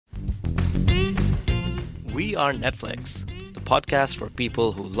We are Netflix, the podcast for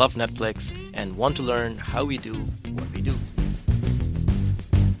people who love Netflix and want to learn how we do what we do.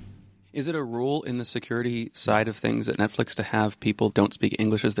 Is it a rule in the security side of things at Netflix to have people don't speak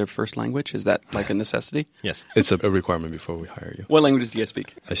English as their first language? Is that like a necessity? Yes, it's a requirement before we hire you. What languages do you guys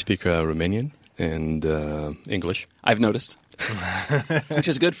speak? I speak Romanian and English. I've noticed, which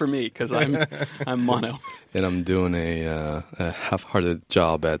is good for me because I'm mono. And I'm doing a half-hearted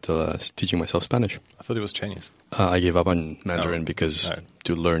job at teaching myself Spanish. I thought it was Chinese. I gave up on Mandarin because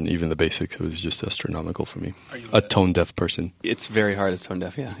to learn even the basics was just astronomical for me. A tone-deaf person. It's very hard as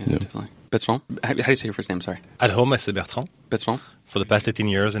tone-deaf, yeah. Definitely. Bertrand? How do you say your first name? Sorry. At home, I say Bertrand. Bertrand? For the past 18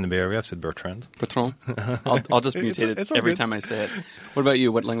 years in the Bay Area, I've said Bertrand. Bertrand? I'll just mutate it every time I say it. What about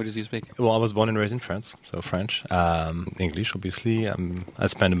you? What languages do you speak? Well, I was born and raised in France, so French. English, obviously. I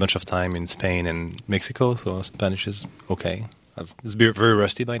spent a bunch of time in Spain and Mexico, so Spanish is okay. It's very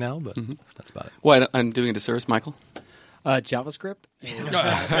rusty by now, but that's about it. Well, I'm doing a disservice, Michael. JavaScript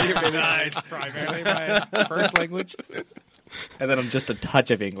is primarily my first language. And then I'm just a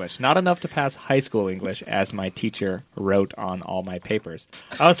touch of English. Not enough to pass high school English, as my teacher wrote on all my papers.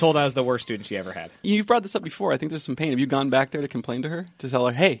 I was told I was the worst student she ever had. You brought this up before. I think there's some pain. Have you gone back there to complain to her? To tell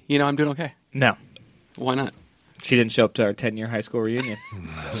her, hey, I'm doing okay? No. Why not? She didn't show up to our 10-year high school reunion.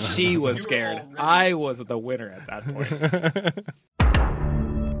 She was scared. I was the winner at that point.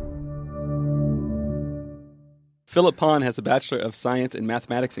 Philip Pon has a Bachelor of Science in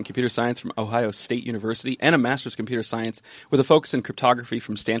Mathematics and Computer Science from Ohio State University and a Master's of Computer Science with a focus in cryptography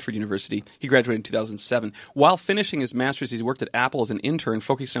from Stanford University. He graduated in 2007. While finishing his master's, he worked at Apple as an intern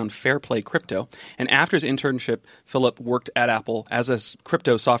focusing on fair play crypto. And after his internship, Philip worked at Apple as a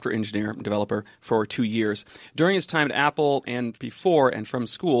crypto software engineer and developer for 2 years. During his time at Apple and before and from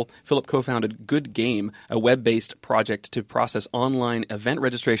school, Philip co-founded Good Game, a web-based project to process online event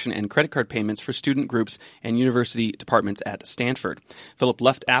registration and credit card payments for student groups and university departments at Stanford. Philip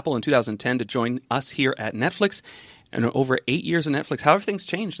left Apple in 2010 to join us here at Netflix. And over 8 years at Netflix, how have things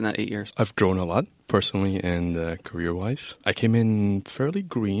changed in that 8 years? I've grown a lot, personally and career-wise. I came in fairly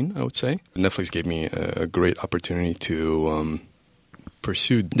green, I would say. Netflix gave me a great opportunity to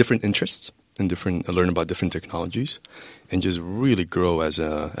pursue different interests and learn about different technologies and just really grow as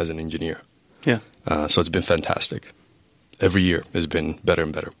an engineer. Yeah. So it's been fantastic. Every year has been better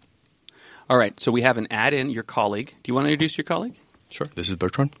and better. All right, so we have an add-in, your colleague. Do you want to introduce your colleague? Sure. This is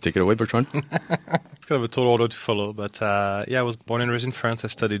Bertrand. Take it away, Bertrand. It's kind of a tall order to follow, but I was born and raised in France. I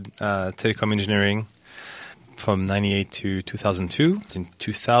studied telecom engineering from 1998 to 2002. In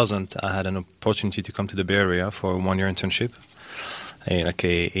 2000, I had an opportunity to come to the Bay Area for a 1-year internship,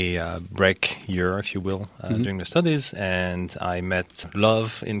 a break year, if you will, during the studies. And I met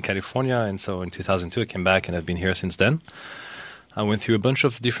love in California, and so in 2002 I came back, and I've been here since then. I went through a bunch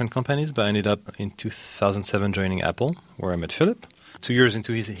of different companies, but I ended up in 2007 joining Apple, where I met Philip. 2 years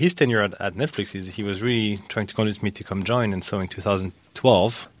into his tenure at Netflix, he was really trying to convince me to come join. And so in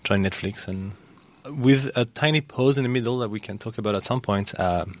 2012, joined Netflix. And with a tiny pause in the middle that we can talk about at some point,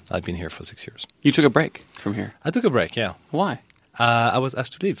 I've been here for 6 years. You took a break from here? I took a break, yeah. Why? I was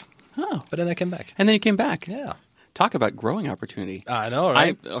asked to leave. Oh. But then I came back. And then you came back? Yeah. Talk about growing opportunity. I know,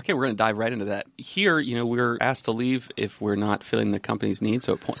 right? Okay, we're going to dive right into that. Here, we're asked to leave if we're not filling the company's needs.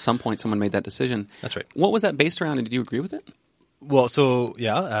 So at some point, someone made that decision. That's right. What was that based around, and did you agree with it? Well, so,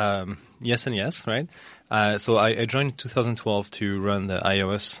 yes and yes, right? So I joined in 2012 to run the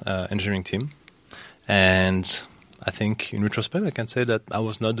iOS engineering team. And I think, in retrospect, I can say that I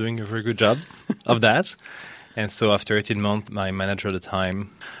was not doing a very good job of that. And so after 18 months, my manager at the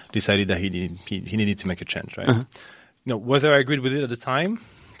time decided that he needed to make a change, right? Uh-huh. Whether I agreed with it at the time,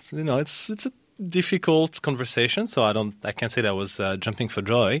 it's a difficult conversation. So I can't say that I was jumping for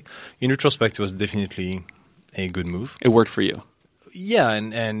joy. In retrospect, it was definitely a good move. It worked for you. Yeah,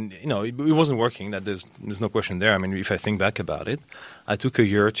 and it wasn't working. That there's no question there. I mean, if I think back about it, I took a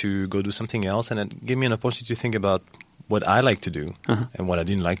year to go do something else, and it gave me an opportunity to think about what I like to do and what I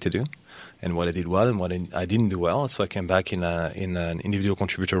didn't like to do, and what I did well and what I didn't do well. So I came back in an individual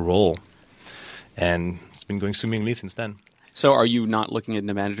contributor role, and it's been going swimmingly since then. So are you not looking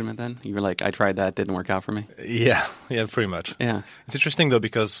into management then? You were like, I tried that, didn't work out for me? Yeah, pretty much. Yeah. It's interesting, though,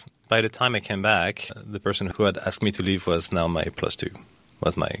 because by the time I came back, the person who had asked me to leave was now my +2,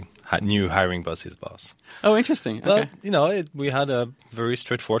 was my new hiring boss's boss. Oh, interesting. Okay. But, we had a very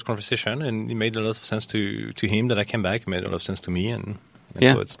straightforward conversation, and it made a lot of sense to him that I came back. It made a lot of sense to me, and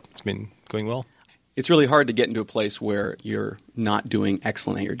so it's been going well. It's really hard to get into a place where you're not doing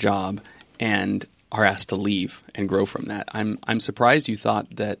excellent at your job and are asked to leave and grow from that. I'm surprised you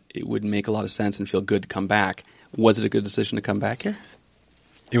thought that it would make a lot of sense and feel good to come back. Was it a good decision to come back here?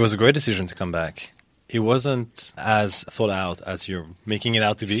 It was a great decision to come back. it wasn't as thought out as you're making it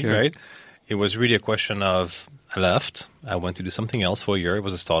out to be, Sure. right? It was really a question of I left. I went to do something else for a year. It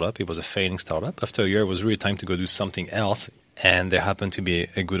was a startup. It was a failing startup. After a year, it was really time to go do something else. And there happened to be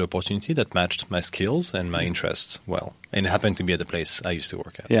a good opportunity that matched my skills and my interests well. And it happened to be at the place I used to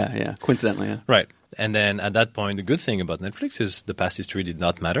work at. Yeah. Coincidentally, yeah. Right. And then at that point, the good thing about Netflix is the past history did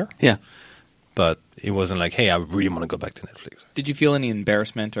not matter. Yeah. But it wasn't like, hey, I really want to go back to Netflix. Did you feel any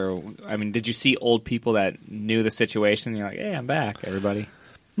embarrassment, or did you see old people that knew the situation? And you're like, hey, I'm back, everybody.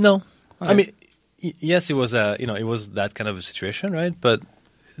 No. Okay. I mean, yes, it was it was that kind of a situation, right? But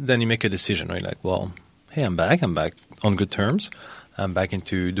then you make a decision, right? Like, well, hey, I'm back on good terms. I'm back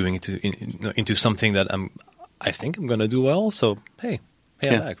into doing into something that I think I'm going to do well. So, hey,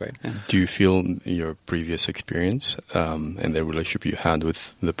 I'm back, right? Yeah. Do you feel your previous experience and the relationship you had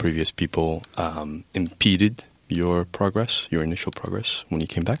with the previous people impeded your progress, your initial progress when you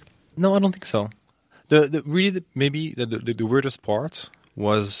came back? No, I don't think so. Maybe the weirdest part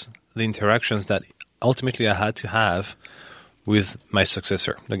was the interactions that ultimately I had to have with my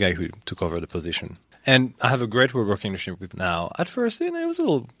successor, the guy who took over the position. And I have a great working relationship with now. At first, it was a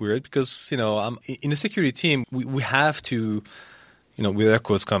little weird because, I'm in the security team, we have to, with our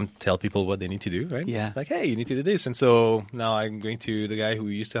quotes, come tell people what they need to do, right? Yeah. Like, hey, you need to do this. And so now I'm going to the guy who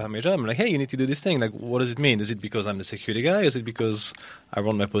used to have my job. I'm like, hey, you need to do this thing. Like, what does it mean? Is it because I'm the security guy? Is it because I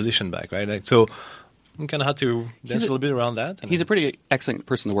want my position back, right? Like, so we kind of had to dance a little bit around that. He's a pretty excellent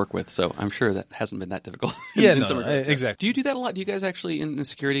person to work with, so I'm sure that hasn't been that difficult. Yeah, in some regards. exactly. Do you do that a lot? Do you guys actually in the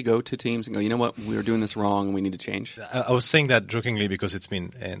security go to teams and go, you know what, we're doing this wrong and we need to change? I was saying that jokingly because it's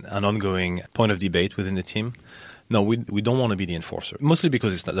been an ongoing point of debate within the team. No, we don't want to be the enforcer, mostly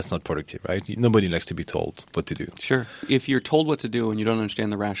because that's not productive, right? Nobody likes to be told what to do. Sure. If you're told what to do and you don't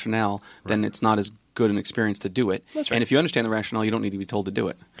understand the rationale, then it's not as good an experience to do it. That's right. And if you understand the rationale, you don't need to be told to do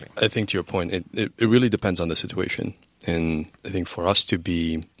it. I think to your point, it really depends on the situation. And I think for us to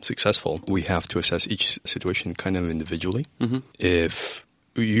be successful, we have to assess each situation kind of individually. Mm-hmm. If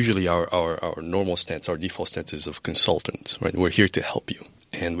usually our normal stance, our default stance is of consultants, right? We're here to help you.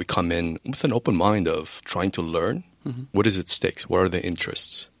 And we come in with an open mind of trying to learn. Mm-hmm. What is at stake? What are the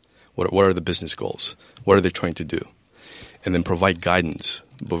interests? What are the business goals? What are they trying to do? And then provide guidance,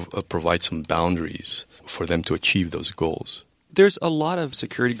 provide some boundaries for them to achieve those goals. There's a lot of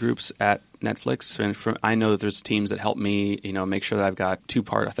security groups at Netflix, and I know that there's teams that help me, make sure that I've got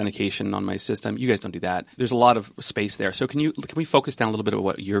two-part authentication on my system. You guys don't do that. There's a lot of space there. So can we focus down a little bit of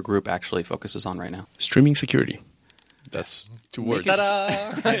what your group actually focuses on right now? Streaming security. That's 2 words.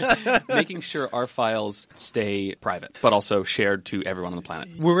 Making sure our files stay private, but also shared to everyone on the planet.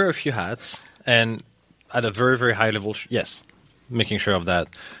 We wear a few hats, and at a very, very high level, yes, making sure of that.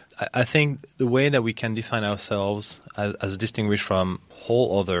 I think the way that we can define ourselves as distinguished from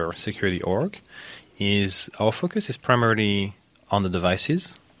whole other security org is our focus is primarily on the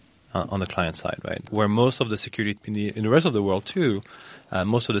devices, on the client side, right? Where most of the security, in the rest of the world too,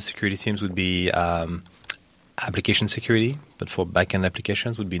 most of the security teams would be application security, but for back-end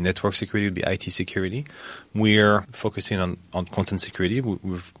applications would be network security, would be IT security. We're focusing on content security.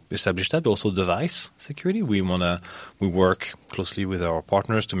 We've established that, but also device security. We work closely with our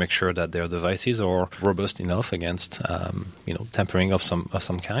partners to make sure that their devices are robust enough against tampering of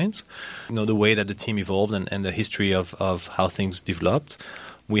some kinds. The way that the team evolved and the history of how things developed,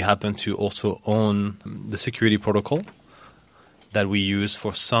 we happen to also own the security protocol that we use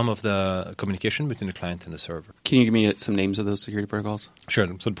for some of the communication between the client and the server. Can you give me some names of those security protocols? Sure.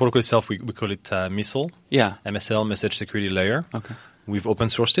 So the protocol itself, we call it MISL. Yeah. MSL, Message Security Layer. Okay. We've open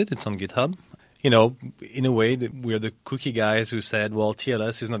sourced it. It's on GitHub. In a way, we're the cookie guys who said, well,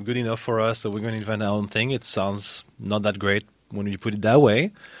 TLS is not good enough for us, so we're going to invent our own thing. It sounds not that great when you put it that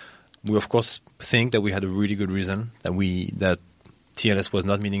way. We, of course, think that we had a really good reason that TLS was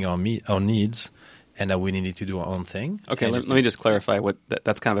not meeting our needs, and that we needed to do our own thing. Okay, let me just clarify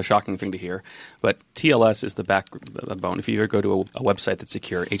that's kind of a shocking thing to hear. But TLS is the backbone. If you ever go to a website that's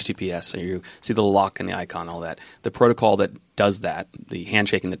secure, HTTPS, and you see the lock and the icon, all that, the protocol that does that, the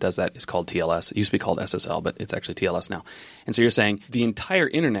handshaking that does that is called TLS. It used to be called SSL, but it's actually TLS now. And so you're saying the entire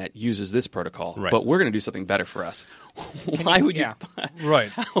internet uses this protocol, right, but we're going to do something better for us. Why would you?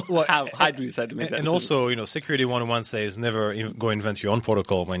 Right. How do you decide to make that and decision? also, Security 101 says never go invent your own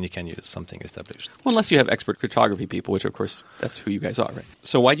protocol when you can use something established. Well, unless you have expert cryptography people, which of course that's who you guys are, right?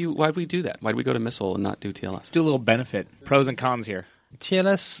 So why do we do that? Why do we go to MISL and not do TLS? Do a little benefit. Pros and cons here.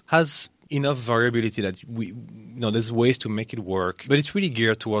 TLS has enough variability that there's ways to make it work, but it's really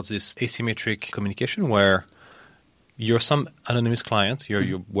geared towards this asymmetric communication where you're some anonymous client, you're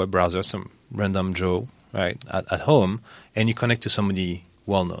your web browser, some random Joe, right, at home, and you connect to somebody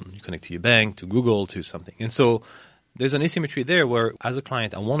well-known. You connect to your bank, to Google, to something. And so there's an asymmetry there where, as a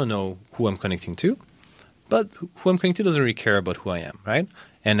client, I want to know who I'm connecting to, but who I'm connecting to doesn't really care about who I am, right?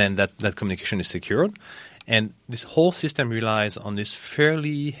 And then that communication is secured. And this whole system relies on this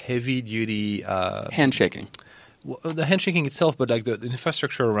fairly heavy-duty handshaking. The handshaking itself, but like the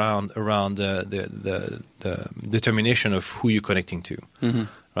infrastructure around the determination of who you're connecting to,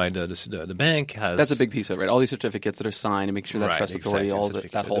 right? The bank has that's a big piece of it, right? All these certificates that are signed to make sure that trust authority,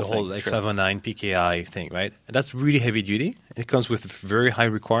 that whole thing, X509 PKI thing, right? That's really heavy duty. It comes with very high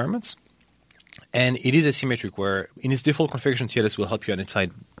requirements, and it is asymmetric. Where in its default configuration, TLS will help you identify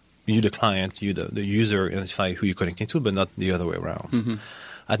you, the client, you, the user, identify who you're connecting to, but not the other way around.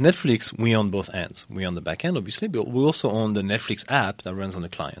 At Netflix, we own both ends. We own the back end, obviously, but we also own the Netflix app that runs on the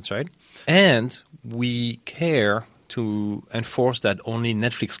clients, right? And we care to enforce that only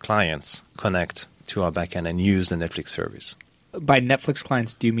Netflix clients connect to our back end and use the Netflix service. By Netflix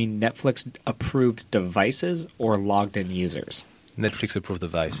clients, do you mean Netflix-approved devices or logged-in users? Netflix-approved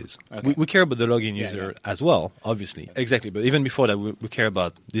devices. Okay. We care about the login user as well, obviously. Exactly, but even before that, we care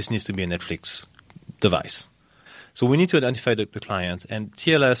about this needs to be a Netflix device. So we need to identify the client, and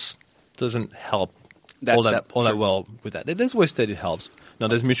TLS doesn't help all that well with that. There's ways that it helps. Now,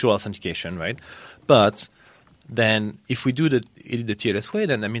 there's mutual authentication, right? But then if we do the TLS way,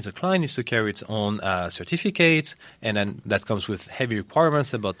 then that means the client needs to carry its own certificates, and then that comes with heavy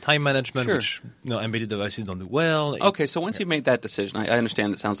requirements about time management, which embedded devices don't do well. Okay, so once you've made that decision, I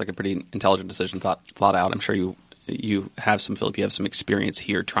understand it sounds like a pretty intelligent decision, thought out. I'm sure you have some, Philip, you have some experience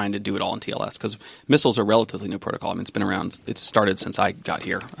here trying to do it all in TLS, because missiles are a relatively new protocol. I mean, it's been around, it's started since I got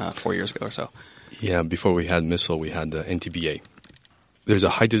here 4 years ago or so. Yeah, before we had missile, we had the NTBA. There's a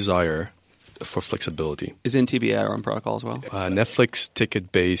high desire for flexibility. Is NTBA our own protocol as well? Netflix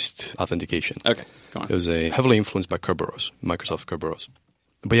ticket-based authentication. Okay, go on. It was heavily influenced by Kerberos, Microsoft Kerberos.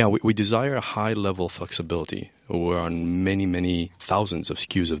 But yeah, we desire a high level of flexibility. We're on many, many thousands of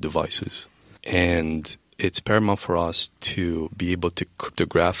SKUs of devices. And it's paramount for us to be able to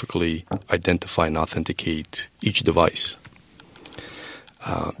cryptographically identify and authenticate each device.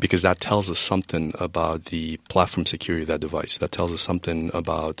 Because that tells us something about the platform security of that device. That tells us something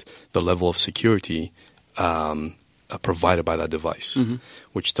about the level of security provided by that device,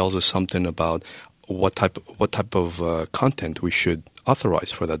 which tells us something about what type of content we should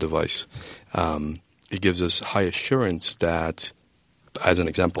authorize for that device. It gives us high assurance that, as an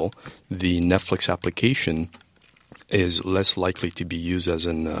example, the Netflix application is less likely to be used as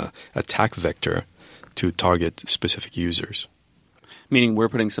an attack vector to target specific users. Meaning we're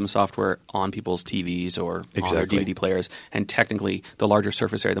putting some software on people's TVs or on their DVD players, and technically the larger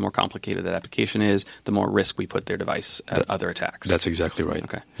surface area, the more complicated that application is, the more risk we put their device at other attacks. That's exactly right.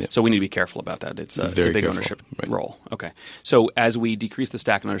 Okay. Yeah. So we need to be careful about that. It's a big ownership role. Okay. So as we decrease the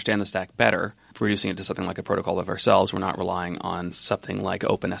stack and understand the stack better, reducing it to something like a protocol of ourselves, we're not relying on something like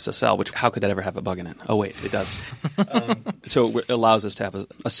OpenSSL, which how could that ever have a bug in it? Oh, wait, it does. So it allows us to have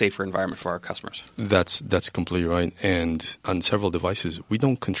a safer environment for our customers. That's completely right. And on several devices, we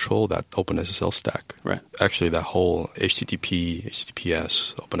don't control that OpenSSL stack. Right. Actually, that whole HTTP,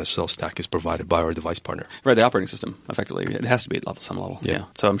 HTTPS, OpenSSL stack is provided by our device partner. Right, the operating system, effectively. It has to be at some level. Yeah.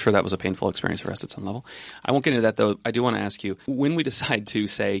 So I'm sure that was a painful experience for us at some level. I won't get into that, though. I do want to ask you, when we decide to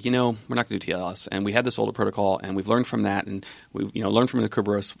say, we're not going to do TLS, and we had this older protocol, and we've learned from that, and we've learned from the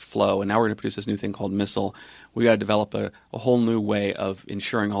Kerberos flow, and now we're going to produce this new thing called Missile. We got to develop a whole new way of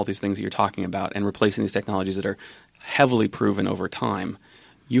ensuring all these things that you're talking about and replacing these technologies that are heavily proven over time.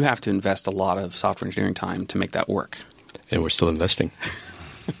 You have to invest a lot of software engineering time to make that work. And we're still investing.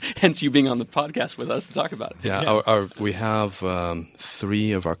 Hence you being on the podcast with us to talk about it. Yeah. We have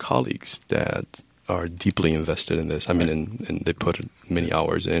 3 of our colleagues that are deeply invested in this. I mean, and they put many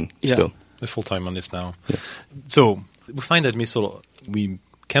hours in still. They're full-time on this now. Yeah. So we find that Missile, we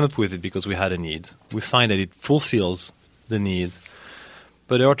came up with it because we had a need. We find that it fulfills the need.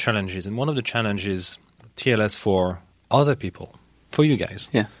 But there are challenges. And one of the challenges, TLS for other people, for you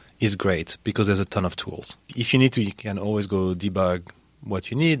guys, is great because there's a ton of tools. If you need to, you can always go debug what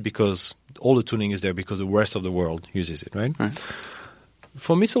you need because all the tooling is there because the rest of the world uses it, right?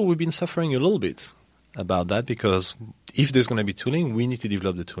 For Missile, we've been suffering a little bit about that because if there's going to be tooling, we need to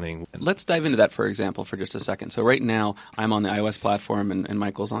develop the tooling. Let's dive into that, for example, for just a second. So right now, I'm on the iOS platform, and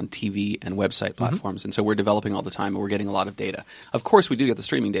Michael's on TV and website platforms. And so we're developing all the time, and we're getting a lot of data. Of course, we do get the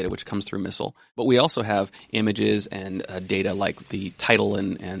streaming data, which comes through Missile. But we also have images and data like the title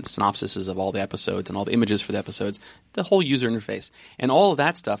and synopsises of all the episodes and all the images for the episodes, the whole user interface. And all of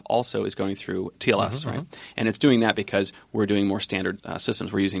that stuff also is going through TLS, right? And it's doing that because we're doing more standard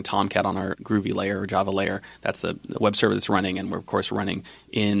systems. We're using Tomcat on our Groovy layer or Java Java layer. That's the web server that's running, and we're, of course, running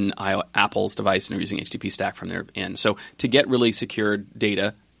in Apple's device, and we're using HTTP stack from there in. So to get really secured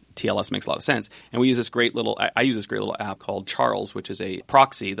data, TLS makes a lot of sense. And we use this great little – I use this great little app called Charles, which is a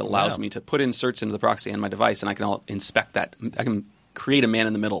proxy that allows me to put in certs into the proxy on my device, and I can inspect that. I can create a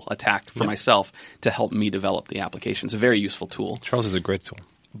man-in-the-middle attack for myself to help me develop the application. It's a very useful tool. Charles is a great tool.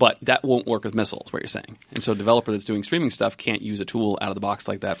 But that won't work with Missile, is what you're saying. And so a developer that's doing streaming stuff can't use a tool out of the box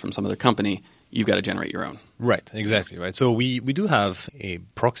like that from some other company. You've got to generate your own. Right, exactly, right. So we do have a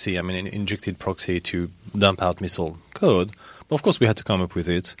proxy, an injected proxy to dump out Missile code. But of course, we had to come up with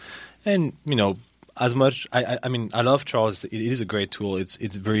it. And, as much, I love Charles. It is a great tool. It's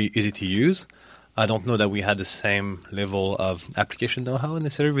very easy to use. I don't know that we had the same level of application know-how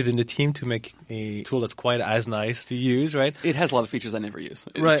necessarily within the team to make a tool that's quite as nice to use, right? It has a lot of features I never use.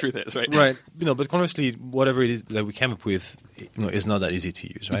 Right. The truth is, right? Right. But conversely, whatever it is that we came up with, is not that easy to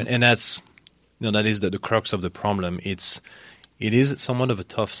use, right? And that's, that is the crux of the problem. It is somewhat of a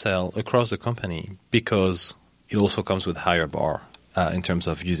tough sell across the company because it also comes with higher bar in terms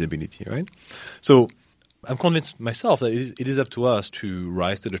of usability, right? So I'm convinced myself that it is up to us to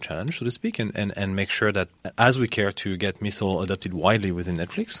rise to the challenge, so to speak, and make sure that as we care to get Missile adopted widely within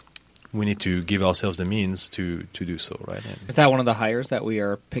Netflix, we need to give ourselves the means to do so, right? Is that one of the hires that we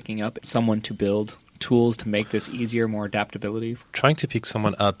are picking up? Someone to build tools to make this easier, more adaptability? Trying to pick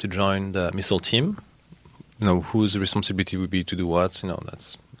someone up to join the Missile team, whose responsibility would be to do what,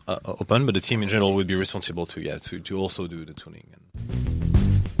 that's open, but the team in general would be responsible to also do the tooling.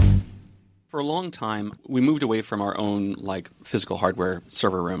 For a long time, we moved away from our own physical hardware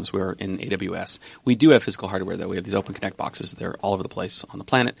server rooms. We were in AWS. We do have physical hardware, though. We have these Open Connect boxes. They're all over the place on the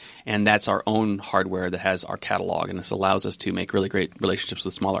planet, and that's our own hardware that has our catalog, and this allows us to make really great relationships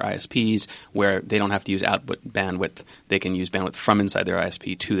with smaller ISPs where they don't have to use output bandwidth. They can use bandwidth from inside their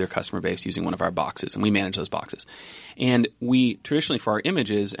ISP to their customer base using one of our boxes, and we manage those boxes. And we traditionally, for our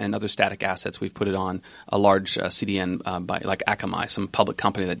images and other static assets, we've put it on a large CDN by Akamai, some public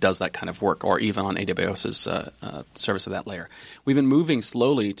company that does that kind of work, or even on AWS's service of that layer. We've been moving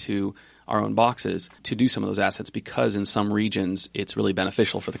slowly to our own boxes to do some of those assets because in some regions it's really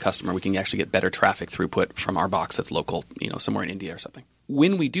beneficial for the customer. We can actually get better traffic throughput from our box that's local, somewhere in India or something.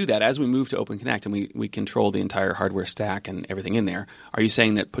 When we do that, as we move to Open Connect and we control the entire hardware stack and everything in there, are you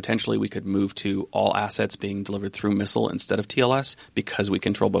saying that potentially we could move to all assets being delivered through Missile instead of TLS because we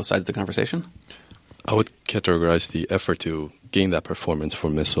control both sides of the conversation? I would categorize the effort to gain that performance for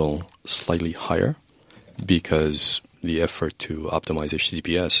Missile slightly higher because the effort to optimize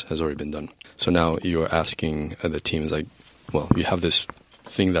HTTPS has already been done. So now you're asking the teams you have this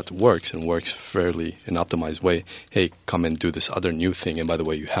thing that works and works fairly in an optimized way. Hey, come and do this other new thing. And by the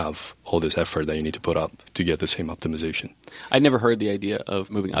way, you have all this effort that you need to put up to get the same optimization. I'd never heard the idea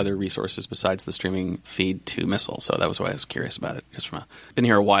of moving other resources besides the streaming feed to Missile. So that was why I was curious about it. Been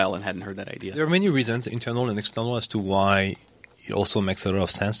here a while and hadn't heard that idea. There are many reasons, internal and external, as to why it also makes a lot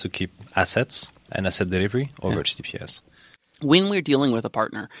of sense to keep assets and asset delivery over HTTPS. When we're dealing with a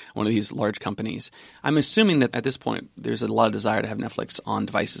partner, one of these large companies, I'm assuming that at this point there's a lot of desire to have Netflix on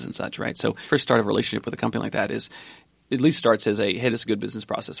devices and such, right? So first start of a relationship with a company like that is at least starts as hey, this is a good business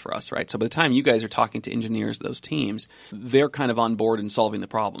process for us, right? So by the time you guys are talking to engineers, those teams, they're kind of on board in solving the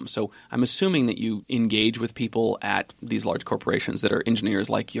problem. So I'm assuming that you engage with people at these large corporations that are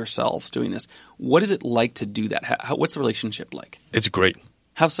engineers like yourselves doing this. What is it like to do that? What's the relationship like? It's great.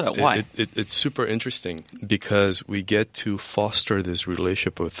 How so? Why? It's super interesting because we get to foster this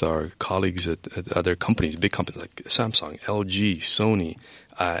relationship with our colleagues at other companies, big companies like Samsung, LG, Sony,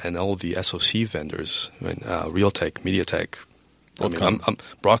 and all the SoC vendors, Realtek, MediaTek. I'm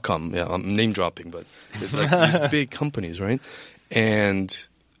Broadcom. Yeah, I'm name dropping, but it's these big companies, right? And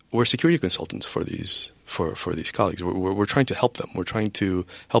we're security consultants for these colleagues. We're trying to help them. We're trying to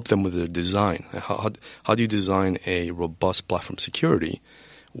help them with their design. How do you design a robust platform security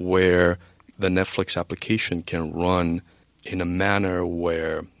where the Netflix application can run in a manner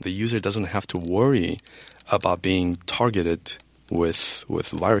where the user doesn't have to worry about being targeted with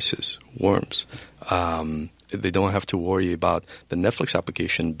viruses, worms. They don't have to worry about the Netflix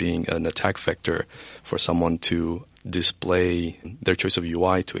application being an attack vector for someone to display their choice of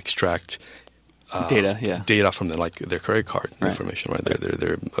UI to extract data from their credit card information, right?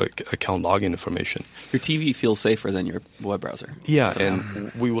 Their account login information. Your TV feels safer than your web browser. Yeah,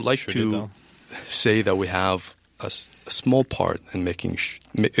 and we would like to say that we have a small part in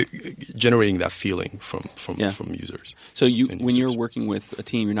generating that feeling from users. So when you're working with a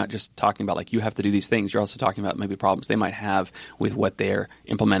team, you're not just talking about you have to do these things. You're also talking about maybe problems they might have with what they're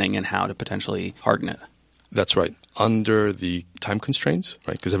implementing and how to potentially harden it. That's right. Under the time constraints,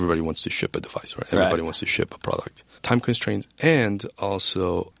 right? Because everybody wants to ship a device, right? Everybody wants to ship a product. Time constraints and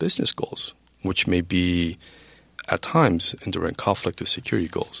also business goals, which may be at times in direct conflict with security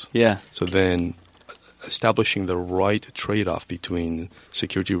goals. Yeah. So then establishing the right trade-off between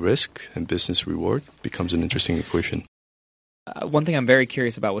security risk and business reward becomes an interesting equation. One thing I'm very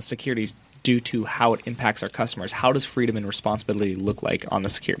curious about with security is due to how it impacts our customers. How does freedom and responsibility look like on the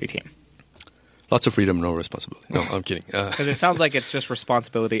security team? Lots of freedom, no responsibility. No, I'm kidding. Because it sounds like it's just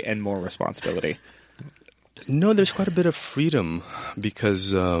responsibility and more responsibility. No, there's quite a bit of freedom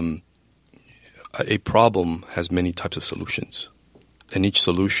because a problem has many types of solutions. And each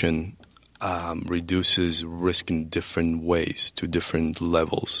solution reduces risk in different ways to different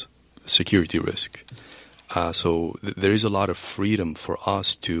levels, security risk. So there is a lot of freedom for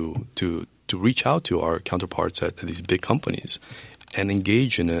us to reach out to our counterparts at these big companies and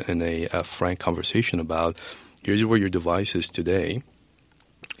engage in a frank conversation about here's where your device is today.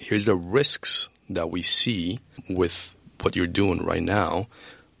 Here's the risks that we see with what you're doing right now.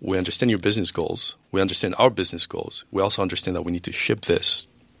 We understand your business goals. We understand our business goals. We also understand that we need to ship this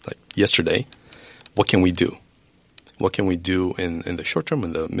like yesterday. What can we do? What can we do in the short term,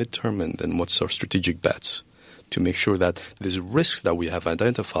 in the midterm, and then what's our strategic bets to make sure that these risks that we have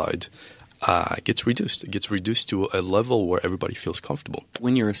identified gets reduced. It gets reduced to a level where everybody feels comfortable.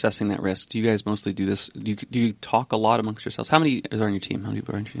 When you're assessing that risk, do you guys mostly do this? Do you talk a lot amongst yourselves? How many are on your team? How many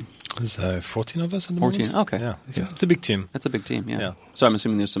people are on your team? There's 14 of us at the 14. moment. Okay. Yeah, it's a big team. That's a big team, yeah. Yeah. So I'm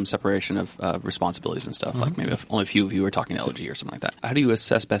assuming there's some separation of responsibilities and stuff, like maybe if only a few of you are talking to LG or something like that. How do you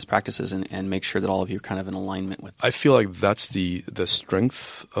assess best practices and make sure that all of you are kind of in alignment with? I feel like that's the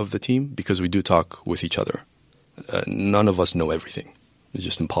strength of the team because we do talk with each other. None of us know everything. It's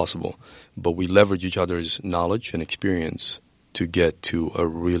just impossible. But we leverage each other's knowledge and experience to get to a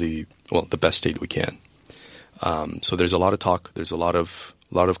really, the best state we can. So there's a lot of talk. There's a lot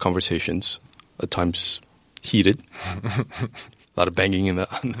of conversations, at times heated. A lot of banging on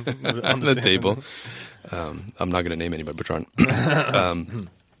the table. I'm not going to name anybody, Bertrand.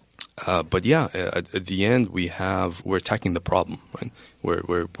 But yeah, at the end we're attacking the problem, right?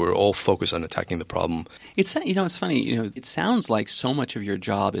 We're all focused on attacking the problem. It's funny. It sounds like so much of your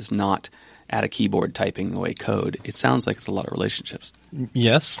job is not at a keyboard typing away code. It sounds like it's a lot of relationships.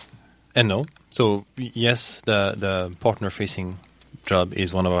 Yes and no. So yes, the partner-facing job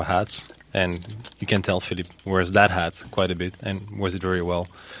is one of our hats, and you can tell Philippe wears that hat quite a bit and wears it very well.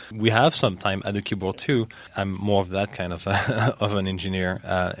 We have some time at the keyboard too. I'm more of that kind of of an engineer,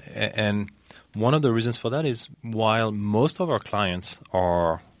 and one of the reasons for that is while most of our clients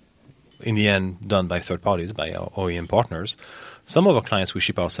are in the end done by third parties, by our OEM partners, some of our clients we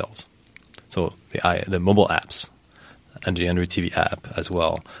ship ourselves. So the mobile apps and the Android TV app as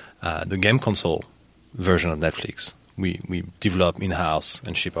well, the game console version of Netflix, we develop in-house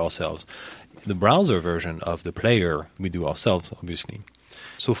and ship ourselves. The browser version of the player we do ourselves, obviously.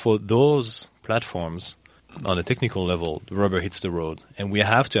 So for those platforms, on a technical level, the rubber hits the road, and we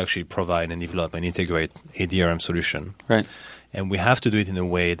have to actually provide and develop and integrate a DRM solution. Right. And we have to do it in a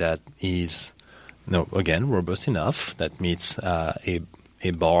way that is, again, robust enough, that meets a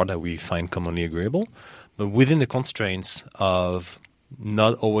bar that we find commonly agreeable, but within the constraints of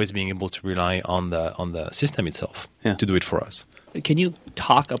not always being able to rely on the system itself to do it for us. Can you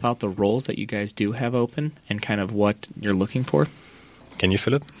talk about the roles that you guys do have open and kind of what you're looking for? Can you,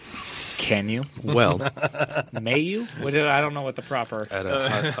 Philip? Can you? Well, may you? I don't know what the proper... At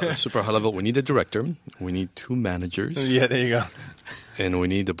a super high level, we need a director. We need 2 managers. Yeah, there you go. And we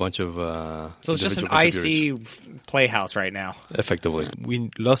need a bunch of So it's just an IC playhouse right now. Effectively. We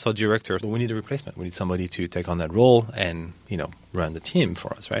lost our director, but we need a replacement. We need somebody to take on that role and, run the team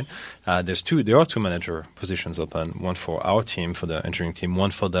for us, right? There are 2 manager positions open, one for our team, for the engineering team, one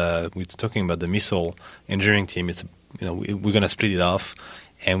for we're talking about the missile engineering team. It's, we're going to split it off.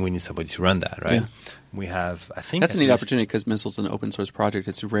 And we need somebody to run that, right? Yeah. We have, I think... That's a neat opportunity because Missile's an open source project.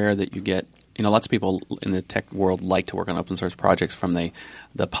 It's rare that you get... lots of people in the tech world like to work on open source projects from the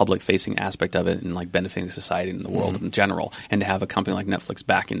public-facing aspect of it and like benefiting society and the world in general. And to have a company like Netflix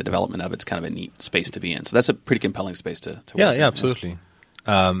backing the development of it's kind of a neat space to be in. So that's a pretty compelling space to work in. Yeah, absolutely.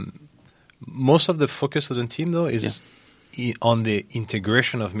 Most of the focus of the team, though, is on the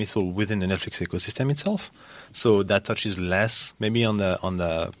integration of Missile within the Netflix ecosystem itself. So that touches less maybe on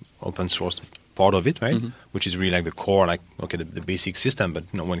the open source part of it, right? Mm-hmm. Which is really like the core, the basic system. But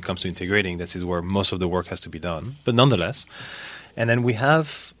when it comes to integrating, this is where most of the work has to be done. But nonetheless, and then we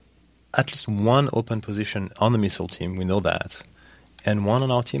have at least 1 open position on the Missile team. We know that, and 1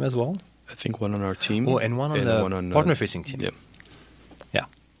 on our team as well. I think 1 on our team. Oh, and 1 on the partner-facing team. Yep. Yeah.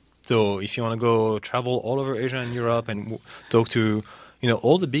 So if you want to go travel all over Asia and Europe and talk to,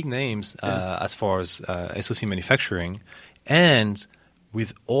 all the big names as far as SoC manufacturing, and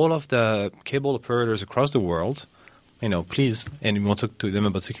with all of the cable operators across the world, please, and you want to talk to them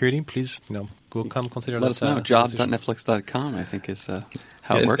about security, please, go come consider. Let us know. Jobs.netflix.com, I think, is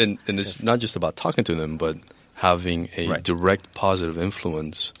how it works. And it's not just about talking to them, but having a direct positive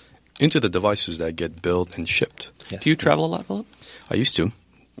influence into the devices that get built and shipped. Yes. Do you travel a lot, Philip? I used to,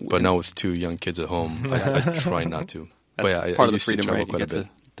 but now with 2 young kids at home, I try not to. That's but part of the freedom, right? You get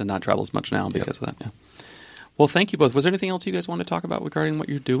to not travel as much now because of that. Yeah. Well, thank you both. Was there anything else you guys want to talk about regarding what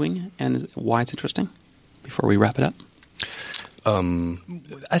you're doing and why it's interesting before we wrap it up?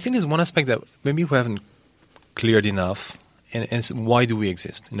 I think there's one aspect that maybe we haven't cleared enough, and it's why do we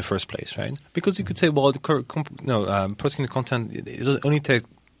exist in the first place, right? Because you could say, well, producing the content, it only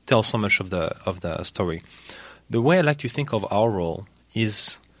tells so much of the story. The way I like to think of our role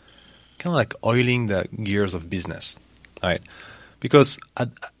is kind of like oiling the gears of business, right? Because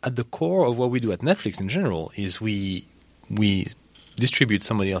at the core of what we do at Netflix in general is we distribute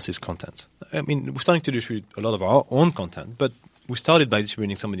somebody else's content. I mean, we're starting to distribute a lot of our own content, but we started by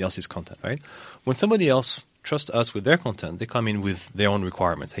distributing somebody else's content, right? When somebody else trusts us with their content, they come in with their own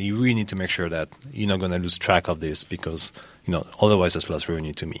requirements. Hey, you really need to make sure that you're not going to lose track of this because, otherwise that's lost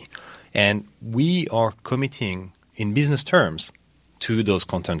revenue to me. And we are committing in business terms to those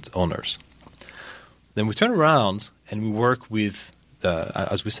content owners. Then we turn around and we work with,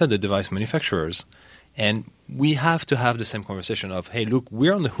 as we said, the device manufacturers, and we have to have the same conversation of, hey, look,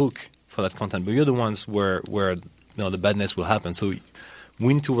 we're on the hook for that content, but you're the ones where the badness will happen. So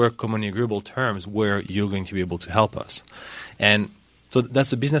we need to work on agreeable terms where you're going to be able to help us. And so that's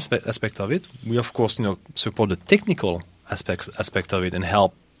the business aspect of it. We, of course, support the technical aspect of it and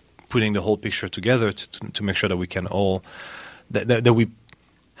help putting the whole picture together to make sure that we can all that we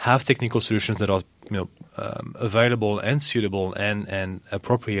have technical solutions that are available and suitable and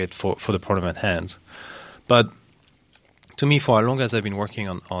appropriate for the problem at hand. But to me, for as long as I've been working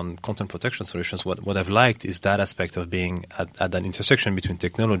on content protection solutions, what I've liked is that aspect of being at that intersection between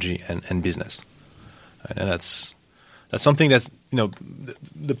technology and business. And that's something that's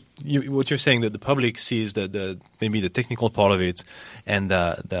what you're saying, that the public sees maybe the technical part of it and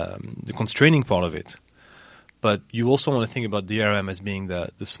the constraining part of it. But you also want to think about DRM as being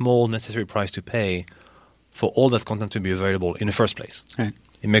the small necessary price to pay for all that content to be available in the first place. Right.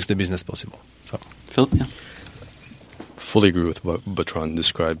 It makes the business possible. So, Philip, yeah. Fully agree with what Bertrand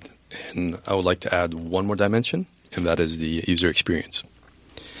described. And I would like to add one more dimension, and that is the user experience.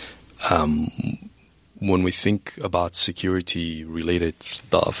 When we think about security-related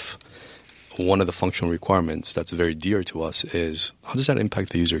stuff, one of the functional requirements that's very dear to us is how does that impact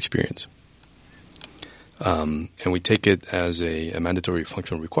the user experience? And we take it as a mandatory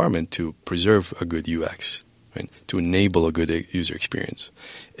functional requirement to preserve a good UX, right? To enable a good user experience.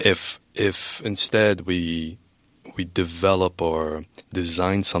 If instead we develop or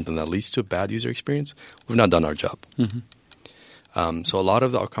design something that leads to a bad user experience, we've not done our job. Mm-hmm. So a lot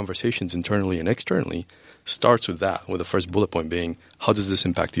of our conversations internally and externally starts with that, with the first bullet point being, how does this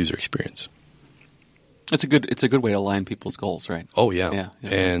impact user experience? It's a good way to align people's goals, right? Oh, yeah.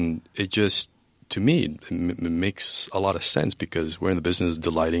 And it just, to me, it makes a lot of sense because we're in the business of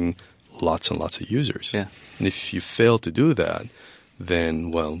delighting lots and lots of users. Yeah. And if you fail to do that,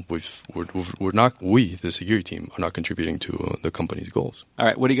 then, well, the security team, are not contributing to the company's goals. All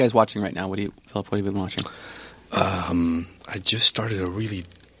right. What are you guys watching right now? Philip, what have you been watching? I just started a really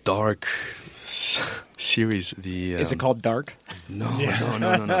dark series. Is it called Dark? No.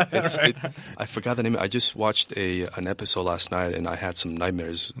 I forgot the name. I just watched an episode last night, and I had some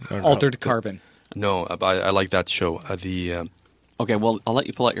nightmares. Altered Carbon. No, I like that show. Okay, well, I'll let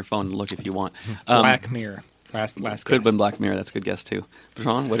you pull out your phone and look if you want. Black Mirror. Last could have been Black Mirror. That's a good guess too.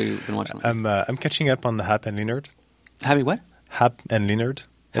 Bertrand, what have you been watching? I'm catching up on the Hap and Leonard. Happy what? Hap and Leonard.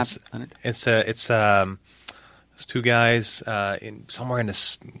 It's two guys somewhere in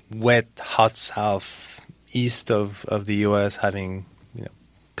the wet, hot south east of the U.S. having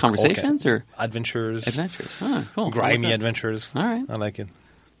conversations or adventures. Oh, cool. Grimy adventures. All right, I like it.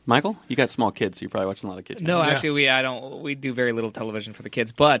 Michael, you got small kids, so you're probably watching a lot of kids. No, actually, we do very little television for the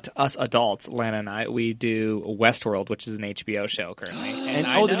kids. But us adults, Lana and I, we do Westworld, which is an HBO show currently. And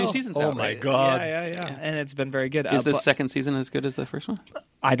the new season's out. Oh my god! Yeah, and it's been very good. Is the second season as good as the first one?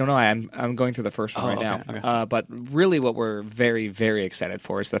 I don't know. I'm going through the first one now. Okay. But really, what we're very, very excited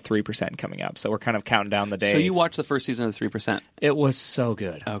for is the 3% coming up. So we're kind of counting down the days. So you watched the first season of the 3%? It was so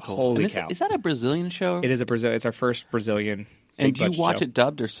good. Oh, cool. Holy cow! Is that a Brazilian show? It is a Brazil. It's our first Brazilian And do you budget watch show. it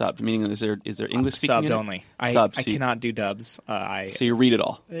dubbed or subbed? Meaning, is there English speaking Subbed in it? only. I Subbed, so you- cannot do dubs. So you read it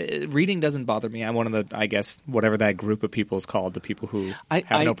all. Reading doesn't bother me. I'm one of the, I guess, whatever that group of people is called, the people who I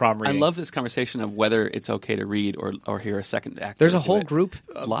have no problem reading. I love this conversation of whether it's okay to read or hear a second actor. There's a do whole it. group.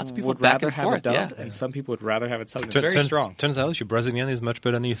 Lots of people would back rather and have forth, it dubbed, yeah. and some people would rather have it subbed. It's very strong. Turns out your Brazilian is much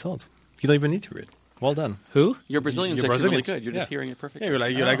better than you thought. You don't even need to read. Well done. Who? Your Brazilian's Your actually really Brazilians, good. You're just yeah. hearing it perfectly. Yeah,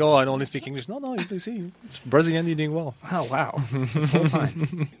 you're like, oh, I only speak English. No, you see, it's Brazilian, you're doing well. Oh wow! This whole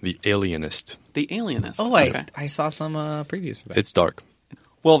time. The Alienist. The Alienist. Oh, Okay. I saw some previews for that. It's dark.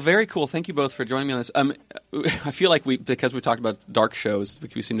 Well, very cool. Thank you both for joining me on this. I feel like because we talked about dark shows,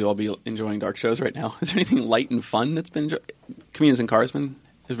 we seem to all be enjoying dark shows right now. Is there anything light and fun that's been Comedians in Cars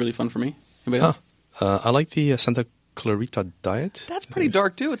is really fun for me? Anybody else? I like the Santa Clarita Diet. That's pretty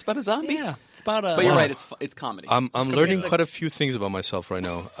dark too. It's about a zombie. Yeah, it's about a. But you're right. It's comedy. I'm learning quite a few things about myself right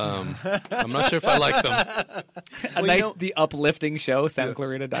now. I'm not sure if I like them. The uplifting show, Santa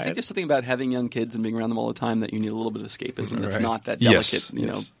Clarita I Diet. think there's something about having young kids and being around them all the time that you need a little bit of escapism. It's Right. not that Yes, delicate,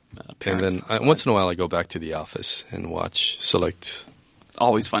 yes. And parent then side. once in a while, I go back to the office and watch select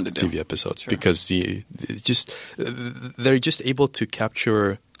Always fun to do. TV episodes because they're just able to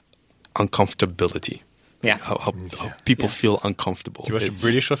capture uncomfortability. Yeah. How people feel uncomfortable. Do you watch the It's,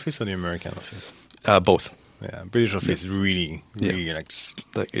 British Office or the American Office? both. Yeah, British Office really like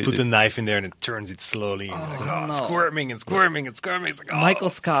puts a knife in there and it turns it slowly. And squirming and squirming and squirming. It's like,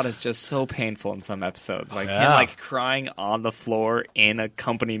 Michael Scott is just so painful in some episodes. Like him, Yeah. like crying on the floor in a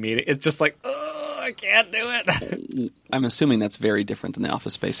company meeting. It's just like, oh, I can't do it. I'm assuming that's very different than the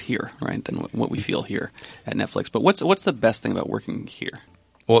office space here, right? Than what we feel here at Netflix. But what's the best thing about working here?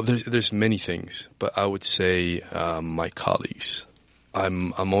 Well, there's many things, but I would say my colleagues.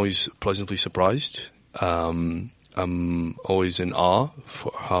 I'm always pleasantly surprised. I'm always in awe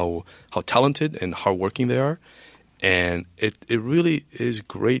for how talented and hardworking they are, and it really is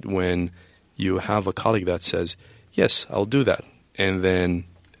great when you have a colleague that says, "Yes, I'll do that," and then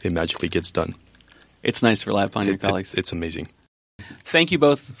it magically gets done. It's nice to rely upon your colleagues. It's amazing. Thank you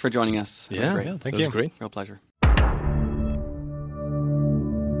both for joining us. It was Yeah, great. Yeah, thank it was you. great. Real pleasure.